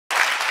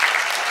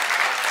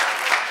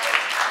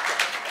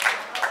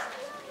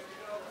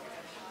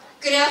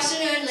Good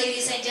afternoon,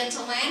 ladies and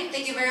gentlemen.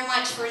 Thank you very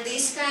much for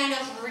this kind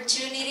of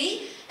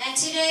opportunity. And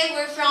today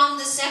we're from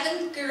the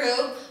 7th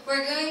group.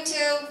 We're going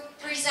to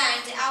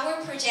present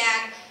our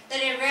project that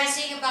is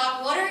addressing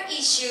about water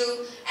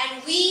issue,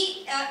 and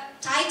we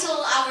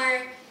title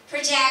our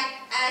project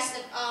as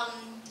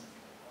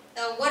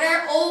the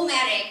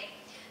Water-O-Matic.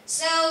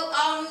 So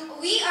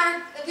we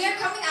are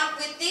coming up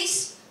with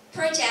this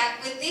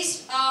project, with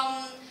this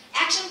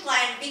action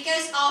plan,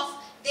 because of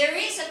there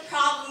is a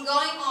problem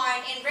going on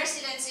in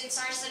residents in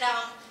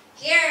Sarsadam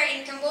here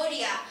in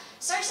Cambodia.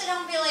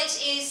 Sarsadam village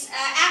is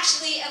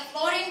actually a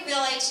floating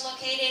village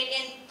located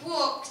in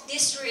Puok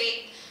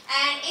district,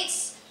 and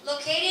it's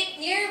located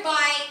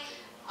nearby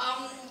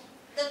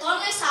the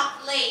Tonle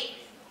Sap Lake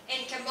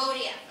in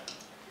Cambodia.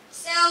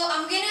 So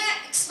I'm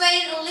gonna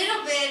explain a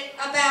little bit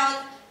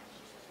about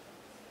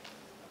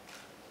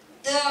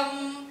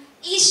the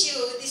issue,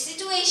 the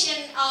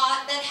situation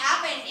that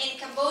happened in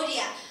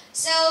Cambodia.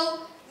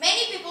 So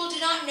many people do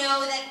not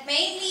know that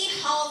mainly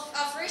half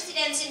of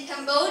residents in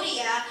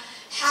Cambodia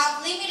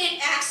have limited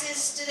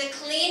access to the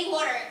clean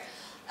water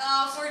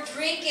for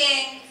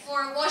drinking,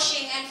 for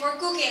washing, and for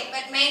cooking,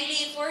 but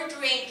mainly for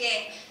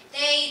drinking.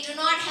 They do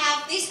not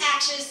have this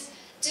access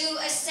to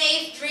a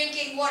safe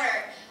drinking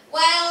water.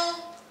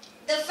 While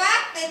the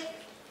fact that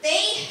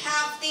they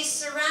have this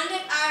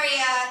surrounded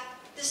area,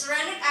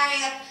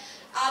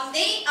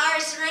 they are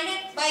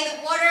surrounded by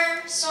the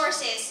water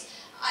sources,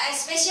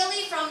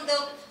 especially from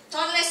the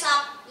Tonle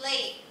Sap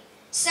Lake.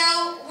 So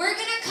we're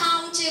gonna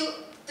come to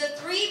the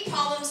 3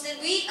 problems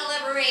that we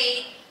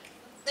elaborate.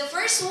 The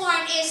first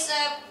one is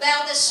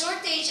about the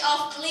shortage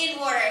of clean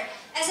water.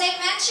 As I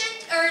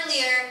mentioned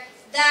earlier,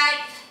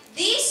 that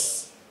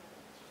this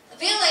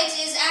village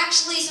is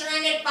actually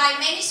surrounded by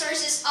many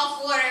sources of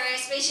water,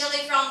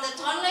 especially from the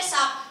Tonle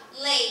Sap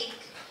Lake.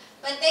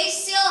 But they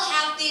still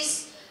have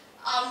this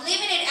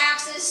limited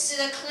access to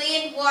the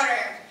clean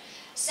water.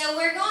 So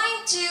we're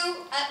going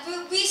to,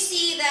 we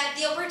see that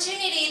the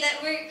opportunity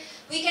that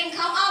we can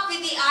come up with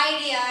the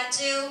idea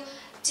to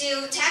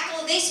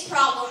tackle this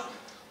problem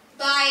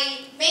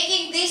by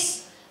making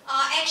this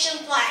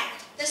action plan.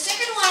 The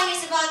second one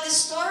is about the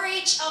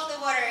storage of the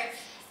water.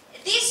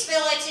 This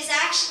village is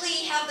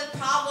actually have the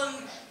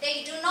problem,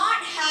 they do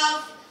not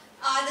have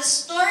the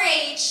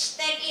storage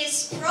that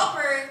is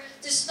proper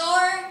to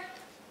store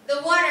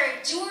the water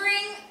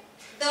during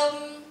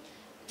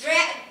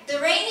the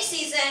rainy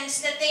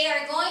seasons, that they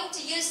are going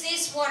to use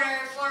this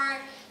water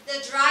for the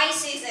dry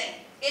season.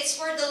 It's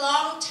for the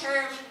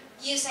long-term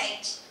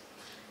usage.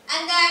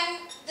 And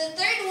then the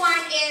third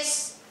one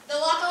is the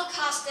local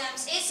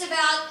customs. It's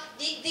about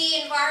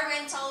the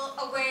environmental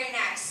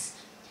awareness.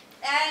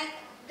 And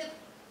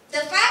the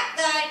fact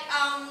that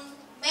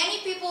many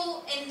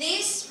people in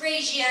this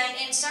region,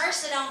 in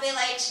Sarsadam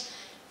village,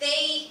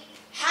 they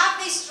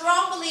have this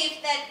strong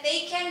belief that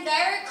they can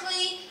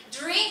directly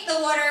drink the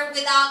water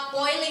without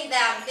boiling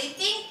them. They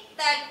think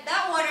that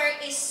that water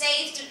is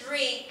safe to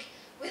drink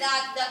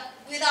without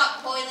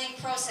boiling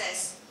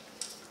process.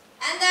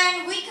 And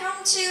then we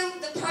come to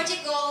the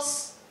project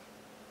goals.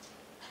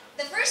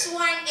 The first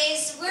one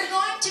is we're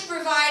going to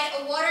provide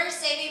a water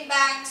saving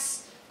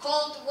banks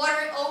called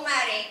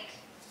Water-O-Matic.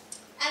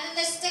 And then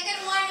the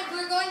second one,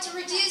 we're going to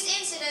reduce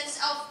incidence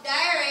of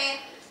diarrhea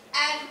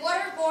and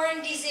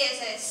waterborne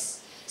diseases.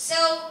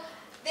 So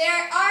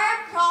there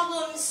are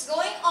problems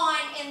going on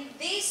in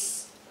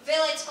this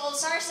village called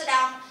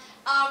Sarsadam.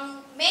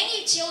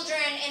 Many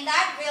children in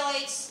that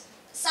village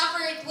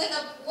suffered with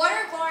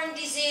waterborne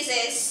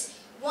diseases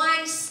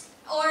once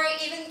or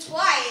even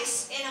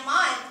twice in a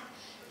month.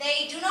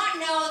 They do not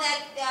know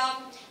that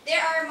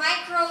there are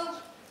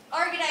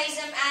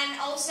microorganisms and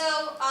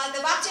also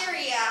the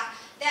bacteria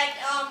that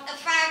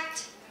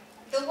affect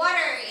the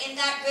water in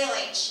that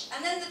village.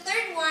 And then the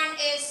third one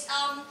is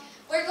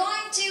we're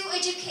going to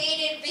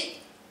educate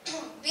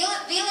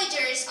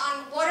villagers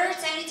on water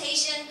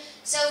sanitation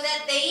so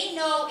that they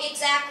know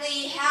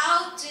exactly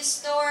how to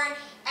store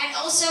and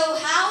also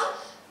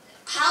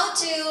how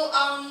to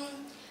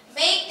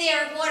make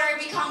their water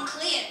become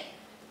clean.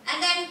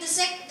 And then the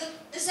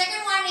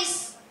second one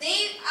is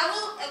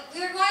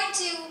we're going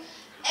to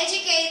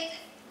educate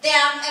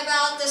them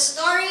about the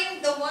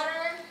storing the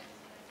water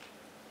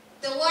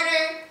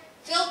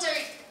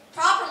filtered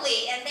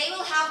properly, and they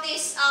will have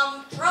this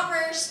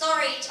proper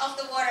storage of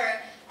the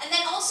water. And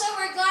then also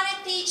we're going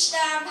to teach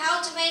them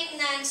how to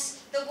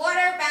maintenance the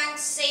water bank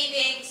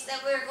savings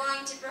that we're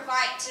going to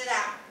provide to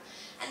them.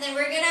 And then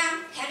we're going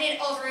to hand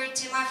it over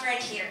to my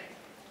friend here.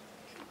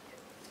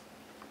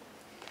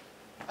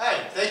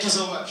 Hi, thank you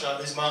so much,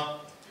 Lisma.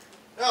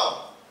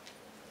 Now,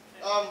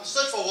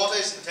 search for water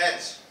is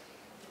intense.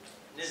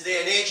 In this day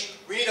and age,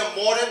 we need a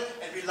modern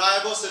and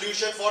reliable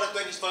solution for the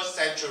 21st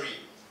century.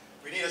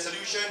 We need a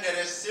solution that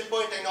is simple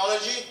in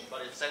technology,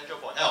 but essential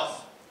for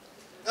health.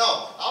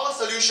 Now, our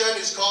solution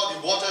is called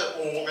the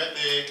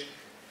Water-O-Matic.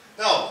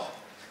 Now,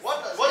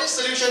 what this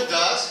solution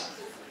does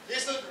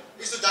is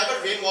to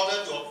divert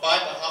rainwater to a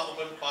pipe, a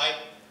half-open pipe,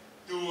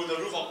 to the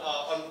roof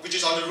of, which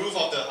is on the roof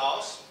of the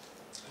house,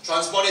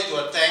 transport it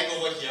to a tank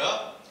over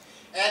here,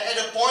 And at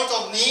the point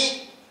of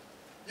need,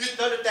 you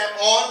turn the tap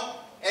on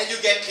and you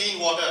get clean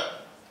water.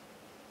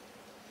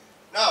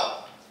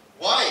 Now,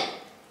 why?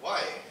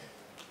 Why?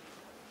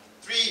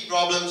 Three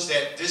problems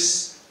that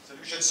this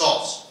solution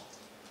solves.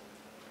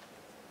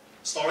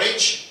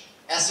 Storage,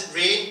 acid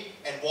rain,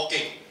 and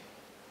walking.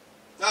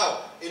 Now,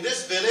 in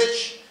this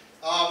village,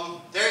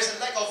 there is a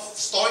lack of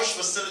storage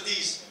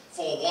facilities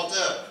for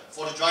water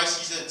for the dry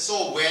season.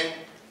 So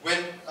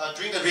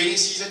during the rainy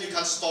season, you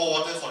can't store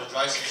water for the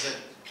dry season.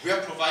 We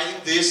are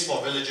providing this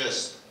for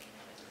villagers.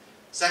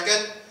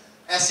 Second,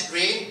 acid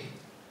rain.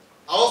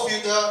 Our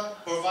filter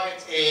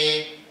provides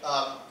a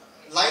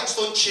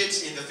limestone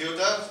chips in the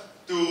filter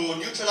to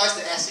neutralize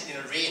the acid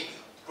in the rain,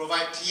 to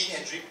provide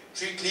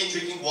clean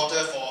drinking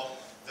water for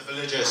the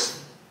villagers.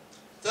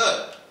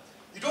 Third,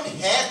 you don't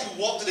have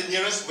to walk to the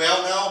nearest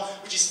well now,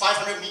 which is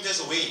 500 meters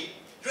away.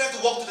 You don't have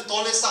to walk to the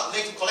Tonle Sap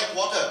Lake to collect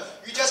water.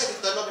 You just have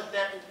to turn on the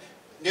tap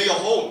near your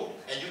home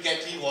and you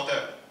get clean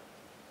water.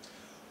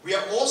 We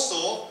are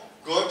also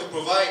going to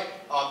provide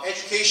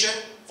education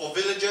for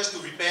villagers to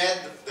repair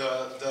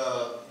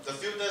the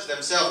filters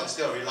themselves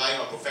instead of relying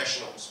on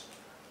professionals.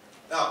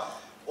 Now,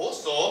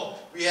 also,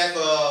 we have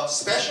a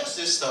special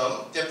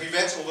system that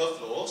prevents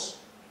overflows.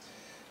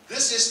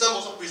 This system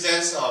also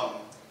presents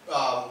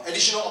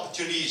additional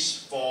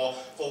opportunities for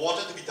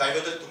water to be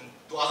diverted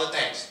to other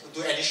tanks,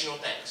 to additional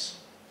tanks.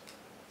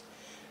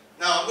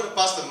 Now I'm going to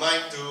pass the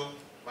mic to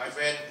my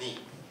friend Nee.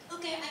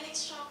 Okay, I'm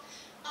extra.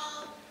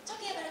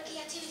 Talking about the key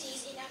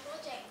activities in our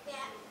project, there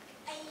are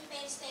 8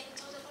 main steps in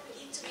total from the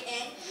beginning to the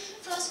end.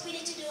 First, we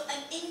need to do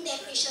an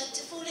in-depth research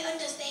to fully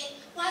understand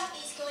what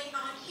is going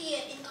on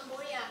here in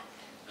Cambodia.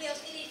 We have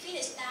already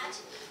finished that.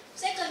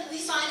 Second,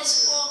 we find the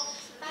support,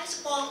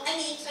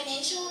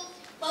 financial,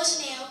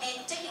 personnel,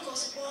 and technical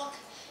support.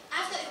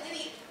 After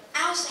equipping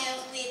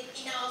ourselves with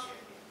enough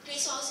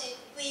resources,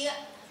 we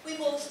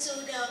move to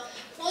the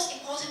most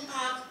important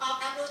part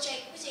of our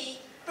project, which is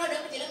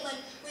product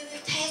development.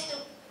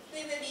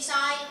 We will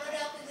design the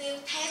product, we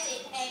will test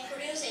it and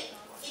produce it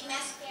in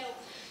mass scale.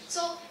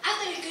 So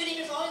after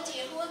recruiting the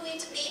volunteer who are going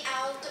to be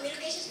our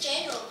communications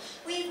channel,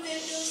 we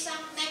will do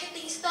some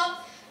marketing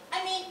stuff.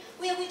 I mean,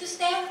 we are going to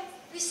sell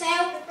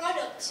the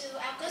product to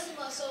our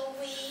customers, so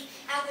we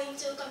are going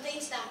to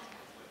convince them.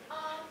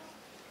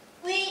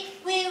 We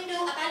will do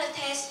a pilot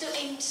test to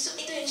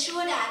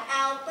ensure that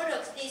our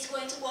product is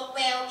going to work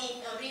well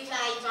in a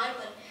real-life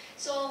environment.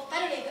 So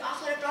finally, we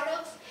offer the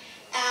products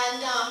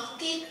and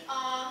keep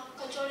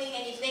controlling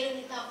and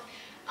evaluating them.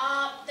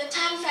 The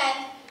time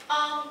frame,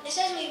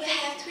 essentially we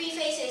have 3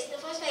 phases. The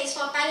first phase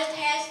for pilot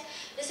test,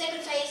 the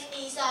second phase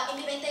is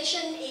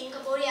implementation in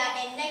Cambodia,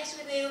 and next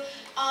we will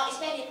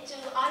expand it to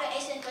other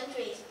Asian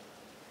countries.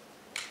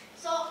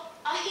 So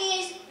here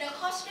is the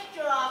cost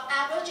structure of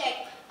our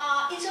project.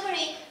 In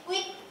summary,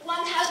 with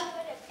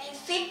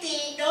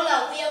 $1,050,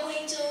 we are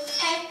going to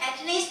have at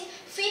least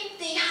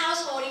 50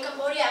 households in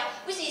Cambodia,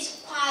 which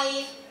is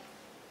quite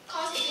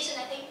cost efficient,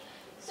 I think.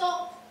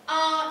 So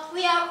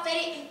we are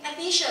very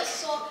ambitious.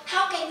 So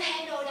how can we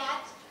handle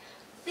that?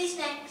 Please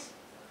next.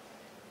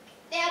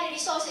 There are the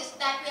resources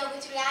that we are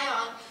going to rely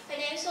on: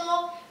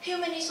 financial,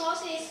 human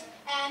resources,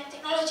 and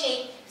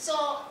technology.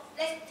 So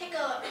let's take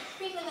a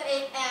quick look at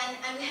it, and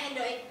I will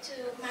handle it to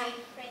my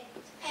friend.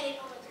 Hand it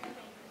over to my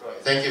friend.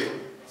 Right, thank you.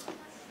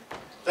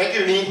 Thank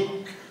you,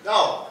 Nee.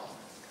 Now,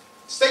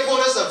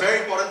 stakeholders are very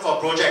important for our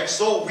project,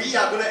 so we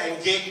are going to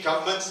engage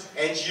governments,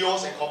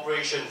 NGOs, and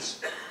corporations.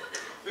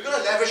 We're going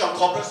to leverage on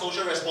corporate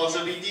social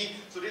responsibility,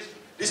 so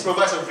this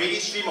provides a ready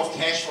stream of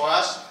cash for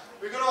us.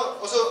 We're going to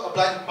also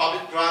apply to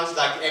public grants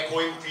like the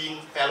Echoing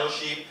Green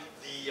Fellowship,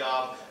 the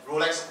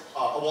Rolex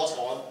Awards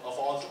for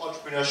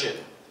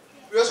Entrepreneurship.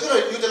 We're also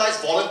going to utilize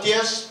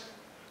volunteers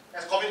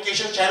as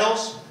communication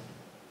channels.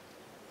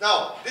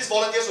 Now, these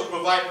volunteers will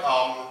provide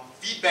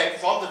feedback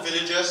from the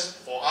villagers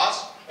for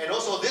us, and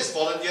also these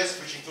volunteers,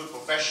 which include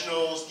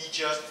professionals,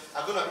 teachers,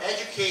 are going to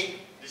educate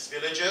these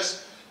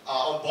villagers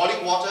on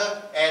boiling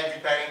water and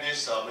repairing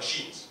these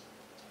machines.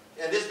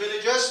 And these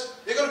villagers,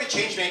 they're going to be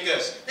change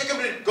makers. They're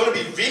going to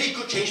be really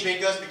good change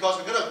makers because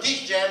we're going to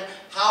teach them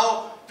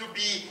how to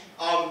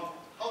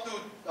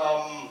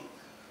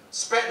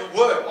spread the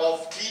word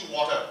of clean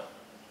water.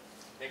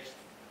 Next.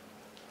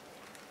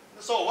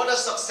 So, what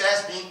does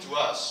success mean to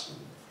us?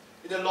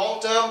 In the long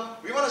term,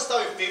 we want to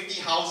start with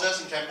 50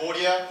 houses in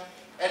Cambodia,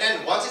 and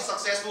then once it's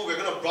successful, we're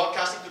going to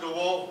broadcast it to the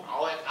world.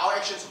 Our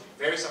actions will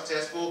be very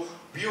successful.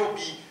 We will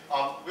be,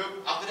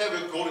 after that,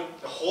 we'll go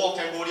to the whole of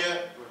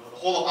Cambodia, the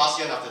whole of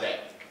ASEAN after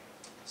that.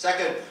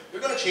 Second, we're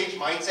going to change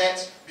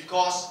mindsets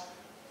because,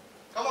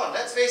 come on,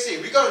 let's face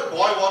it, we got to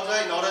boil water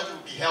in order to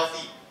be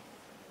healthy.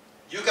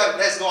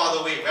 There's no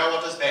other way. Well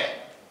water's bad.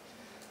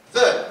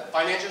 Third,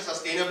 financial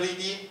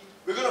sustainability.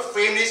 We're going to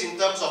frame this in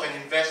terms of an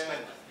investment.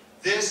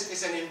 This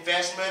is an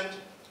investment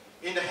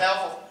in the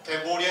health of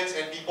Cambodians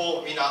and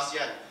people in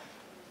ASEAN.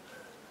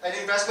 An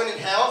investment in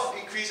health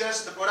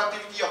increases the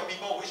productivity of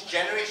people, which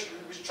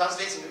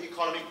translates into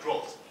economic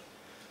growth.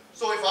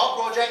 So with our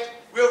project,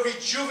 we'll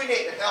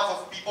rejuvenate the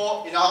health of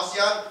people in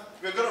ASEAN.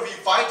 We're going to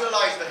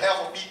revitalize the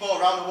health of people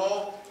around the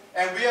world.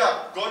 and we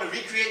are going to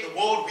recreate the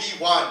world we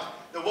want,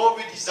 the world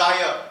we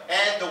desire,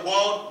 and the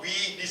world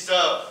we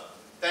deserve.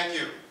 Thank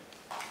you.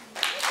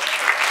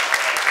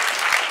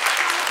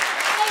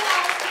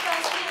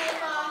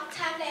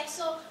 Time lapse,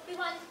 so we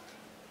want,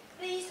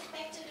 please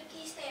back to the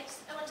key steps.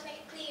 I want to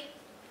make it clear.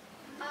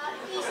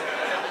 Please,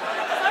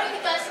 sorry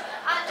because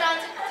I'm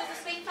trying to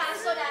speak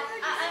fast so that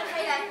I'm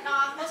afraid that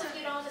most of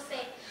you don't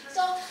understand.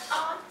 So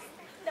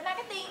the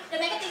marketing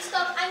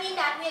stuff, I mean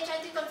that we are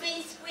trying to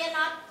convince, we are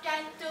not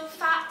trying to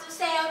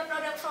sell the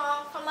product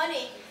for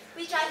money.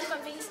 We try to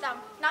convince them,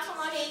 not for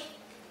money.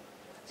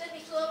 Just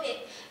be clear with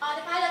it.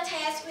 The pilot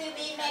test will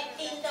be made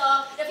in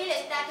the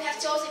village that we have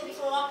chosen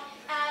before,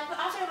 and we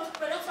offer the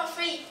product for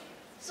free.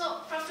 So,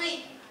 for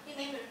free,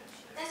 remember.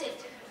 That's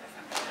it.